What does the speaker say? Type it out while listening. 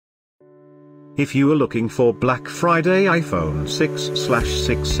If you are looking for Black Friday iPhone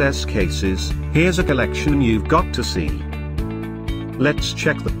 6/6s cases, here's a collection you've got to see. Let's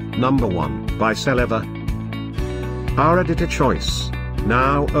check the number 1 by CellEver. Our editor choice,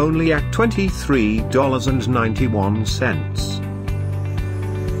 now only at $23.91.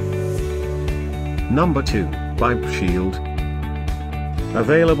 Number 2 by Bshield.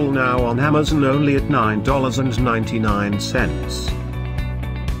 Available now on Amazon only at $9.99.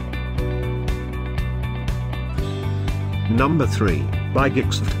 Number 3 by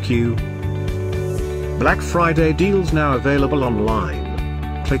Gixvdcu. Black Friday deals now available online.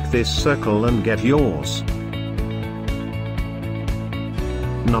 Click this circle and get yours.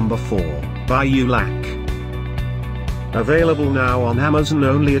 Number 4 by ULAK. Available now on Amazon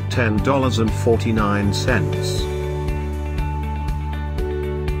only at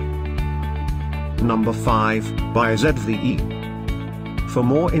 $10.49. Number 5 by ZVE. For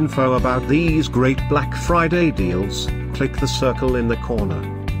more info about these great Black Friday deals, click the circle in the corner.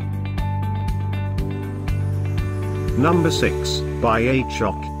 Number 6 by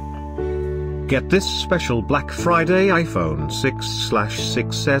Aichoc. Get this special Black Friday iPhone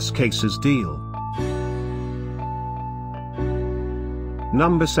 6/6s cases deal.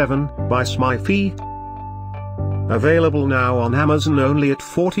 Number 7 by SnowProof. Available now on Amazon only at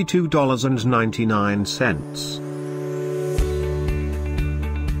 $42.99.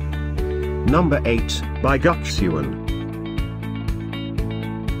 Number 8 by Gixvdcu.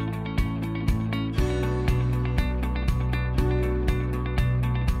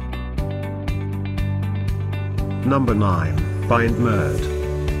 Number 9 by Merd.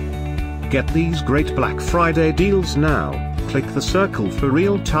 Get these great Black Friday deals now. Click the circle for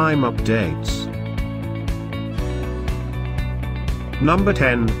real-time updates. Number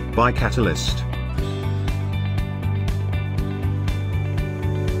 10 by Catalyst.